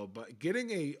Buffalo, but getting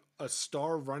a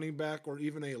star running back or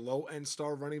even a low-end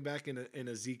star running back in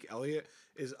a Zeke Elliott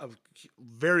is a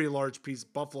very large piece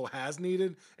Buffalo has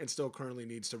needed and still currently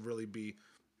needs to really be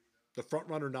the front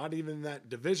runner, not even in that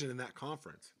division, in that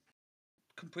conference.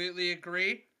 Completely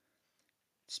agree.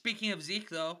 Speaking of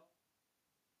Zeke, though,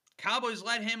 Cowboys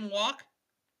let him walk.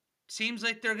 Seems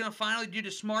like they're going to finally do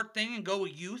the smart thing and go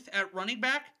with youth at running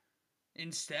back.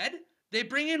 Instead, they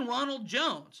bring in Ronald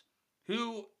Jones,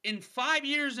 who in 5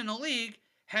 years in the league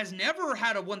has never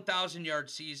had a 1,000-yard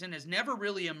season, has never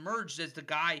really emerged as the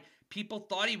guy people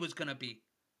thought he was going to be.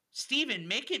 Steven,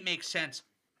 make it make sense.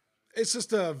 It's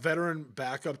just a veteran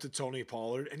backup to Tony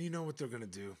Pollard, and you know what they're going to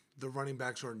do. The running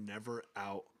backs are never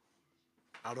out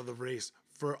of the race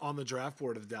on the draft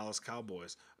board of the Dallas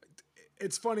Cowboys.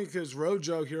 It's funny because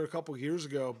Rojo here a couple years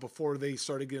ago, before they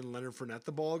started getting Leonard Fournette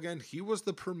the ball again, he was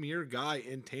the premier guy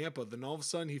in Tampa. Then all of a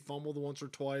sudden he fumbled once or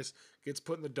twice, gets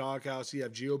put in the doghouse. You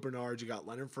have Gio Bernard, you got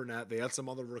Leonard Fournette. They had some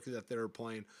other rookie that they were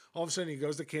playing. All of a sudden he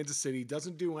goes to Kansas City,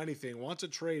 doesn't do anything, wants a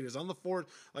trade, is on the fourth.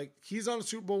 Like, he's on a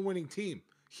Super Bowl winning team.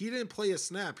 He didn't play a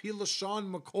snap. He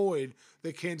LaShawn McCoy'd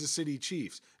the Kansas City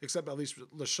Chiefs, except at least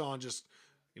LaShawn just,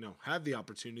 had the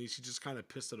opportunities. He just kind of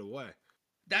pissed it away.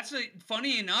 That's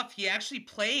funny enough. He actually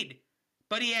played,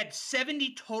 but he had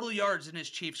 70 total yards in his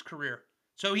Chiefs career,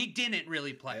 so he didn't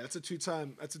really play. Yeah, that's a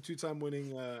two-time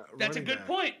winning. That's a good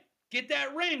point. Get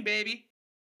that ring, baby.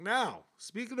 Now,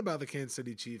 speaking about the Kansas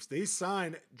City Chiefs, they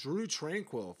signed Drew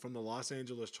Tranquill from the Los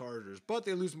Angeles Chargers, but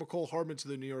they lose McCole Hardman to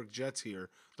the New York Jets here.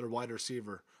 Their wide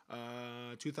receiver,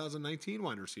 2019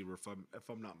 wide receiver, if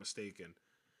I'm not mistaken.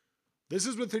 This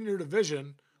is within your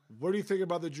division. What do you think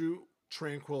about the Drew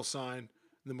Tranquill sign?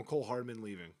 The McCole Hardman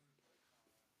leaving.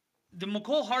 The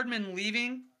McCole Hardman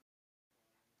leaving,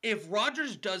 if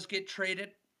Rodgers does get traded,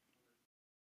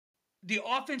 the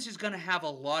offense is going to have a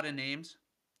lot of names.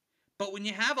 But when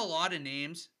you have a lot of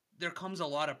names, there comes a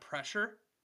lot of pressure.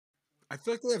 I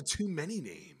feel like they have too many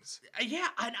names. Yeah,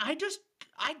 and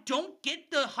I don't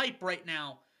get the hype right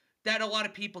now that a lot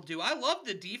of people do. I love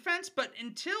the defense, but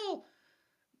until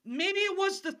maybe it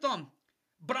was the thumb.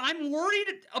 But I'm worried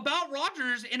about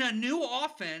Rodgers in a new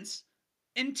offense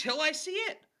until I see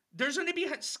it. There's going to be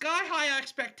sky-high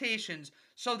expectations.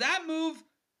 So that move,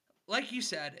 like you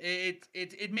said,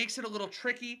 it makes it a little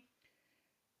tricky.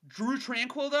 Drew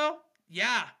Tranquill, though,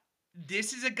 yeah,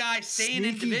 this is a guy staying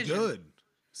in division.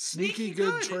 Sneaky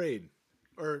good trade.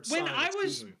 When I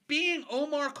was being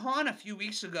Omar Khan a few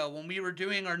weeks ago when we were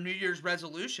doing our New Year's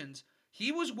resolutions,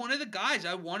 he was one of the guys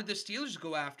I wanted the Steelers to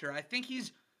go after. I think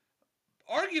he's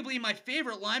arguably my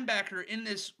favorite linebacker in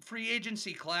this free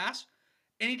agency class,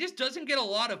 and he just doesn't get a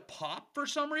lot of pop for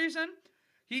some reason.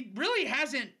 He really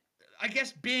hasn't,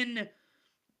 been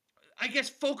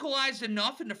focalized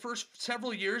enough in the first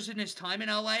several years in his time in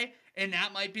LA, and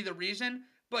that might be the reason.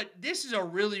 But this is a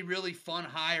really, really fun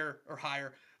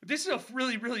This is a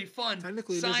really, really fun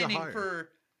signing for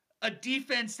a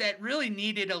defense that really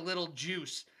needed a little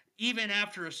juice, even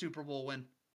after a Super Bowl win.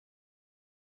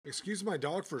 Excuse my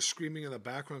dog for screaming in the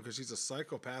background because he's a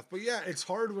psychopath. But yeah, it's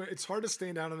hard to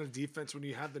stand out on a defense when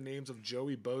you have the names of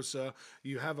Joey Bosa,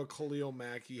 you have a Khalil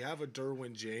Mack, you have a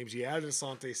Derwin James, you have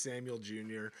Asante Samuel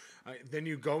Jr., then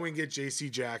you go and get J.C.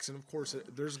 Jackson. Of course,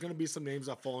 there's going to be some names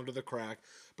that fall into the crack.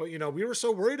 But, we were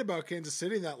so worried about Kansas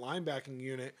City, that linebacking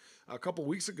unit, a couple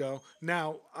weeks ago.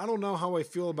 Now, I don't know how I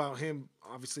feel about him.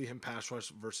 Obviously, him pass rush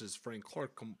versus Frank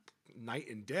Clark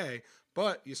night and day.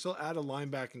 But you still add a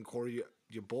linebacking core.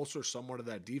 You bolster somewhat of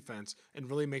that defense and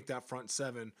really make that front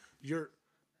seven. You're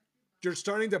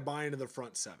starting to buy into the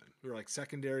front seven. We're like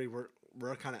secondary. We're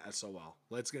kind of SOL.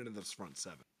 Let's get into this front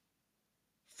seven.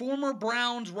 Former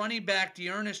Browns running back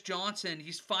D'Ernest Johnson,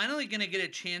 he's finally going to get a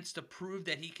chance to prove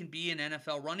that he can be an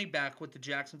NFL running back with the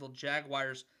Jacksonville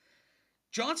Jaguars.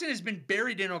 Johnson has been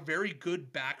buried in a very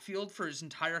good backfield for his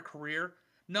entire career.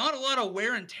 Not a lot of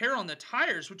wear and tear on the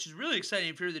tires, which is really exciting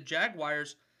if you're the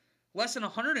Jaguars. Less than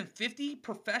 150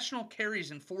 professional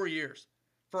carries in 4 years.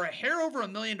 For a hair over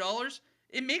 $1 million,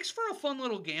 it makes for a fun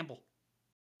little gamble.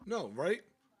 No, right?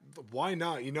 Why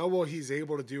not? You know what he's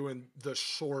able to do in the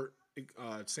short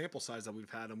sample size that we've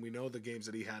had, and we know the games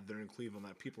that he had there in Cleveland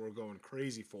that people were going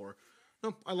crazy for.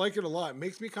 No, I like it a lot. It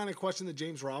makes me kind of question the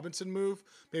James Robinson move.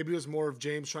 Maybe it was more of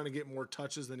James trying to get more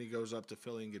touches than he goes up to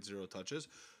Philly and gets 0 touches.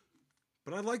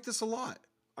 But I like this a lot.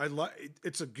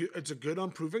 It's a good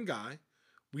unproven guy.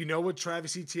 We know what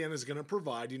Travis Etienne is going to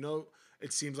provide. You know,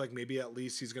 it seems like maybe at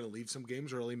least he's going to leave some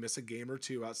games early, miss a game or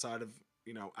two outside of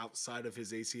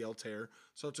his ACL tear.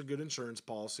 So it's a good insurance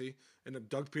policy. And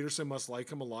Doug Peterson must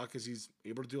like him a lot because he's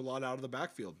able to do a lot out of the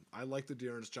backfield. I like the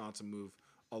Dearness Johnson move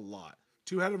a lot.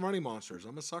 Two-headed running monsters.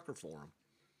 I'm a sucker for him.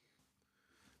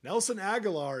 Nelson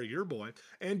Aguilar, your boy,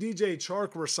 and DJ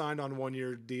Chark were signed on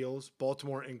one-year deals,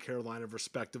 Baltimore and Carolina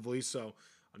respectively. So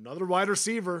another wide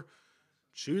receiver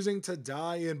choosing to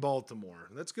die in Baltimore.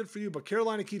 That's good for you, but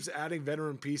Carolina keeps adding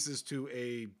veteran pieces to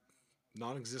a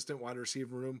non-existent wide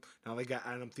receiver room. Now they got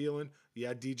Adam Thielen. You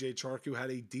had DJ Chark, who had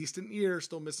a decent year,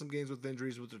 still missed some games with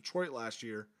injuries with Detroit last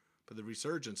year, but the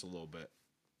resurgence a little bit.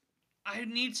 I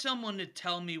need someone to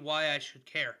tell me why I should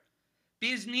care.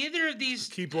 Because neither of these...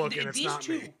 Keep looking, it's not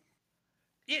me.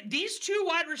 These two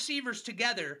wide receivers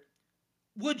together,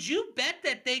 would you bet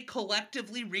that they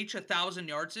collectively reach 1,000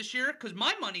 yards this year? Because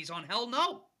my money's on hell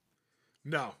no.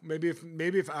 No. Maybe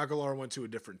if Aguilar went to a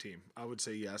different team, I would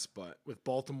say yes. But with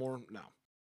Baltimore, no.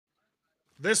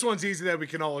 This one's easy that we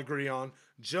can all agree on.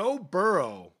 Joe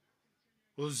Burrow.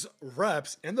 Those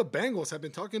reps and the Bengals have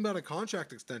been talking about a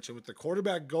contract extension with the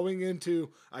quarterback going into,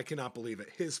 I cannot believe it,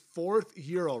 his 4th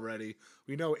year already.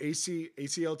 We know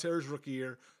ACL tear his rookie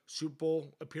year, Super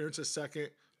Bowl appearance his 2nd,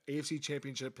 AFC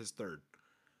Championship his 3rd.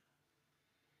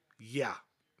 Yeah,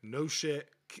 no shit.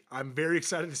 I'm very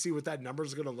excited to see what that number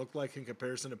is going to look like in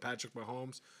comparison to Patrick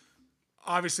Mahomes.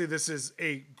 Obviously, this is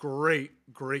a great,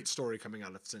 great story coming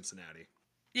out of Cincinnati.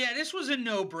 Yeah, this was a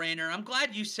no-brainer. I'm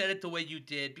glad you said it the way you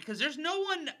did because there's no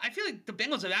one... I feel like the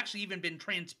Bengals have actually even been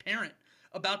transparent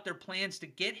about their plans to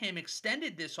get him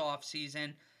extended this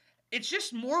offseason. It's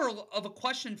just more of a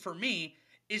question for me.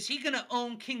 Is he going to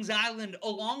own Kings Island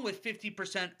along with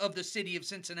 50% of the city of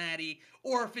Cincinnati,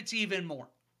 or if it's even more?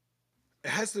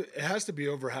 It has to be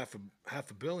over half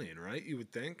a billion, right? You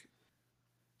would think.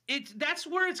 That's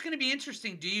where it's going to be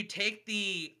interesting. Do you take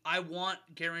the I want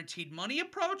guaranteed money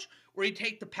approach, or you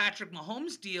take the Patrick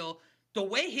Mahomes deal? The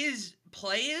way his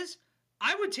play is,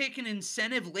 I would take an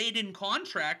incentive-laden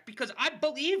contract because I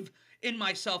believe in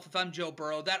myself, if I'm Joe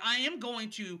Burrow, that I am going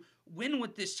to win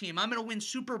with this team. I'm going to win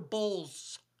Super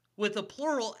Bowls with a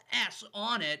plural S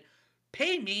on it.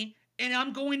 Pay me, and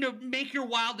I'm going to make your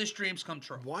wildest dreams come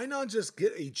true. Why not just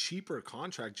get a cheaper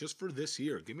contract just for this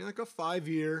year? Give me like a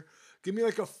 5-year. Give me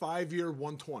like a 5-year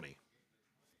 120.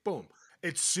 Boom.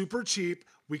 It's super cheap.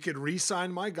 We could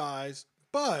re-sign my guys,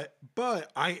 but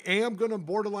I am going to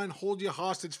borderline hold you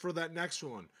hostage for that next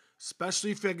one, especially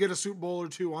if I get a Super Bowl or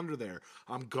 2 under there.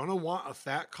 I'm going to want a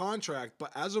fat contract,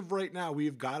 but as of right now,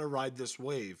 we've got to ride this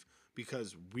wave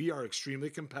because we are extremely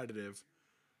competitive.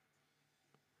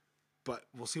 But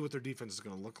we'll see what their defense is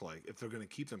going to look like if they're going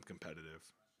to keep them competitive.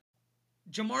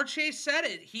 Jamar Chase said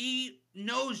it. He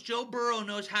knows Joe Burrow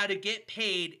knows how to get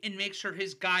paid and make sure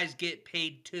his guys get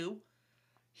paid too.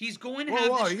 He's going to have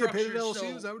the structure. He get paid at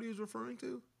LSU? Is that what he was referring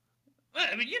to?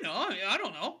 I mean, I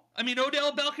don't know. I mean,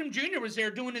 Odell Beckham Jr. was there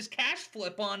doing his cash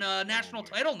flip on National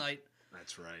Title Night.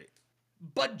 That's right.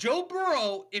 But Joe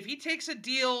Burrow, if he takes a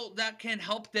deal that can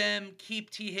help them keep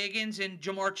T. Higgins and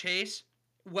Jamar Chase,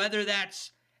 whether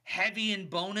that's heavy in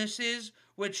bonuses,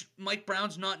 which Mike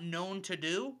Brown's not known to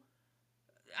do,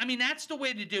 I mean, that's the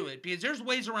way to do it because there's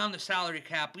ways around the salary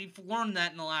cap. We've learned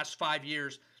that in the last 5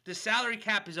 years. The salary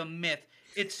cap is a myth.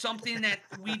 It's something that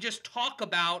we just talk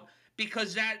about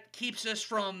because that keeps us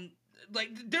from,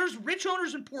 like, there's rich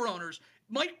owners and poor owners.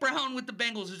 Mike Brown with the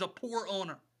Bengals is a poor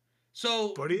owner.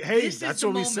 So, but that's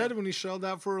what we said when he shelled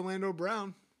out for Orlando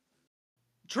Brown.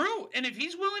 True. And if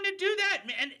he's willing to do that,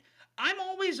 and I'm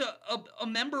always a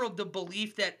member of the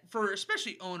belief that for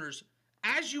especially owners,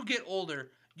 as you get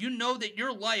older, you know that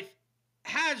your life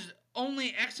has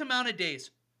only X amount of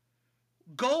days.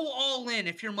 Go all in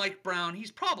if you're Mike Brown.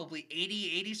 He's probably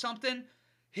 80-something.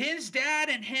 His dad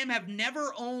and him have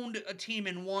never owned a team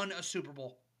and won a Super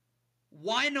Bowl.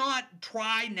 Why not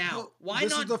try now? Well, Why not do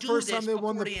this? This is the first time they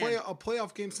won a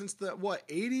playoff game since the,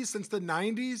 80s? Since the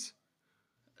 90s?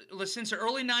 Since the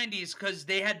early 90s, because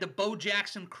they had the Bo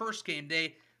Jackson curse game.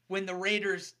 When the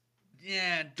Raiders...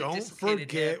 Yeah, don't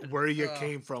forget where you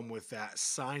came from with that.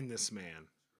 Sign this man.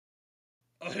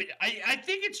 I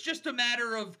think it's just a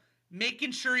matter of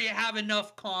making sure you have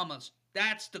enough commas.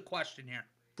 That's the question here.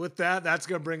 With that, that's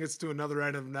going to bring us to another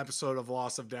end of an episode of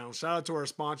Loss of Down. Shout out to our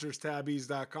sponsors,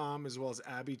 tabbies.com, as well as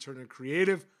Abby Turner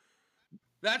Creative.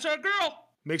 That's our girl.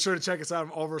 Make sure to check us out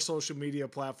on all of our social media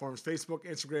platforms, Facebook,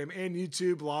 Instagram, and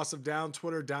YouTube. Loss of Down,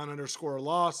 Twitter,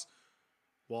 _loss.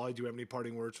 Wally, do you have any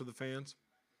parting words for the fans?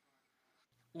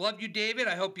 Love you, David.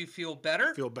 I hope you feel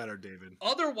better. Feel better, David.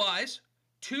 Otherwise,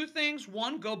 two things.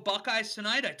 One, go Buckeyes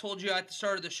tonight. I told you at the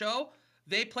start of the show.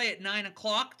 They play at 9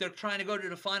 o'clock. They're trying to go to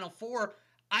the Final Four.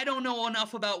 I don't know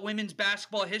enough about women's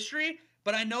basketball history,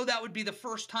 but I know that would be the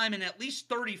first time in at least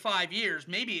 35 years,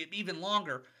 maybe even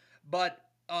longer. But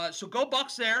so go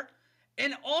Bucks there.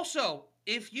 And also,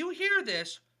 if you hear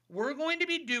this, we're going to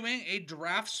be doing a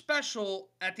draft special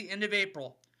at the end of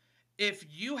April. If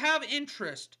you have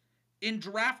interest in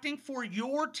drafting for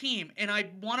your team, and I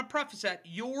want to preface that,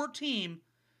 your team,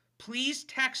 please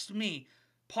text me.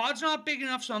 Pod's not big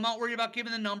enough, so I'm not worried about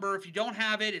giving the number. If you don't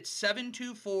have it, it's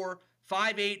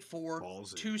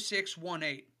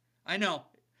 724-584-2618. I know.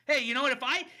 Hey, you know what?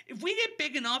 If we get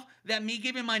big enough that me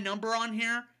giving my number on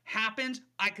here happens,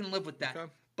 I can live with that.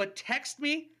 Okay. But text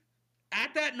me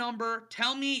at that number,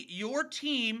 tell me your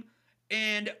team,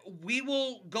 and we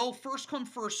will go first come,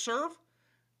 first serve.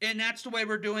 And that's the way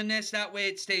we're doing this. That way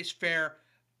it stays fair.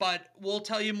 But we'll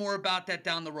tell you more about that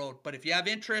down the road. But if you have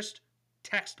interest,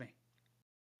 text me.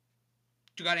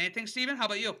 You got anything, Steven? How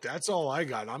about you? That's all I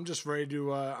got. I'm just ready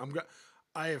to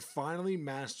I have finally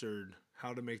mastered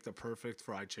how to make the perfect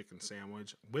fried chicken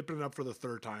sandwich. Whipping it up for the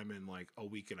third time in like a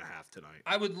week and a half tonight.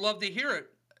 I would love to hear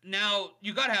it. Now,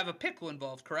 you got to have a pickle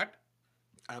involved, correct?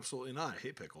 Absolutely not. I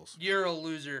hate pickles. You're a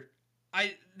loser.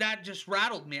 That just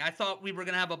rattled me. I thought we were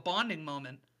going to have a bonding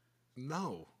moment.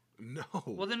 No.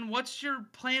 Well, then what's your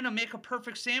plan to make a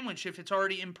perfect sandwich if it's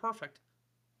already imperfect?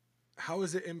 How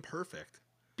is it imperfect?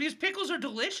 Because pickles are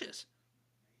delicious.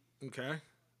 Okay.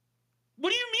 What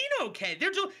do you mean, okay?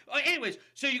 Anyways,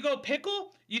 so you go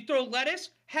pickle, you throw lettuce.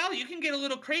 Hell, you can get a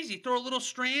little crazy. Throw a little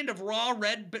strand of raw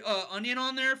red onion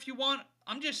on there if you want.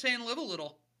 I'm just saying live a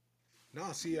little.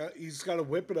 No, see, you just got to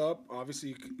whip it up. Obviously,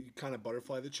 you kind of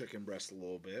butterfly the chicken breast a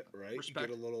little bit, right? Respect.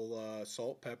 You get a little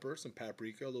salt, pepper, some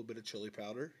paprika, a little bit of chili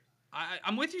powder.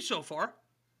 I'm with you so far.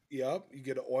 Yep, you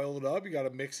got to oil it up. You got to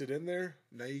mix it in there.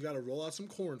 Now you got to roll out some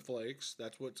cornflakes.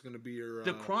 That's what's going to be your...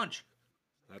 the crunch.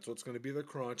 That's what's going to be the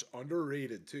crunch.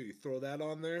 Underrated, too. You throw that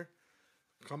on there.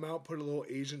 Come out, put a little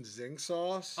Asian zing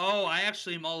sauce. Oh, I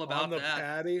actually am all about that. On the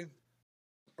patty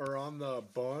or on the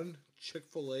bun,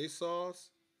 Chick-fil-A sauce.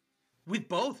 With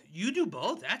both? You do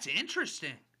both? That's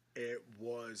interesting. It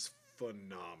was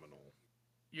phenomenal.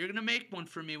 You're going to make one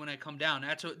for me when I come down.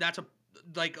 That's a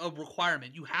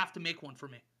requirement. You have to make one for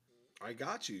me. I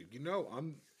got you. You know,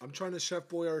 I'm trying to Chef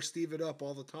Boyardee Steve it up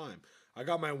all the time. I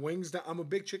got my wings down. I'm a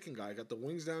big chicken guy. I got the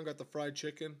wings down, got the fried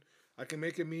chicken. I can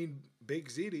make a mean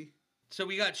baked ziti. So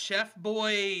we got Chef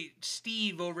Boy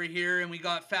Steve over here, and we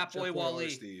got Fat Boy Wally.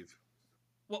 Steve.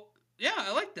 Well, yeah,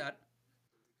 I like that.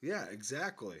 Yeah,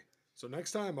 exactly. So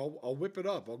next time, I'll whip it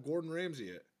up. I'll Gordon Ramsay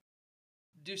it.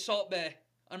 Do Salt Bae.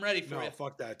 I'm ready for you. No,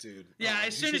 fuck that, dude. Yeah,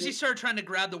 as soon as he started trying to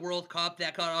grab the World Cup,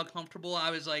 that got uncomfortable. I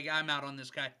was like, I'm out on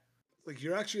this guy. Like,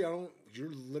 you're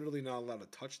literally not allowed to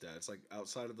touch that. It's like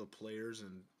outside of the players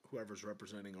and whoever's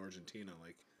representing Argentina.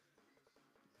 Like,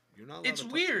 you're not allowed to touch it.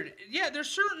 It's weird. Yeah, there's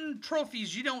certain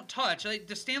trophies you don't touch. Like,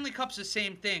 the Stanley Cup's the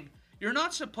same thing. You're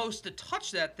not supposed to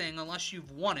touch that thing unless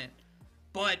you've won it.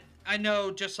 But I know,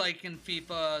 just like in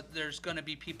FIFA, there's going to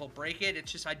be people break it.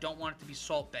 It's just I don't want it to be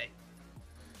Salt Bae.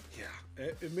 Yeah,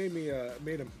 it made me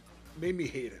made me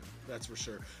hate him. That's for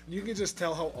sure. You can just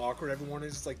tell how awkward everyone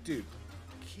is. It's like, dude,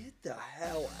 get the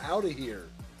hell out of here.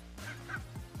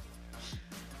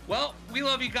 Well, we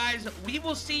love you guys. We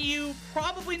will see you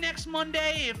probably next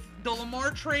Monday if the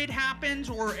Lamar trade happens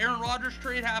or Aaron Rodgers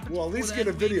trade happens. Well, at least get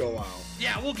a video out.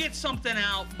 Yeah, we'll get something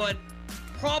out, but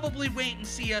probably wait and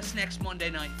see us next Monday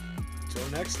night. Till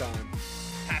next time.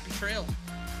 Happy trails.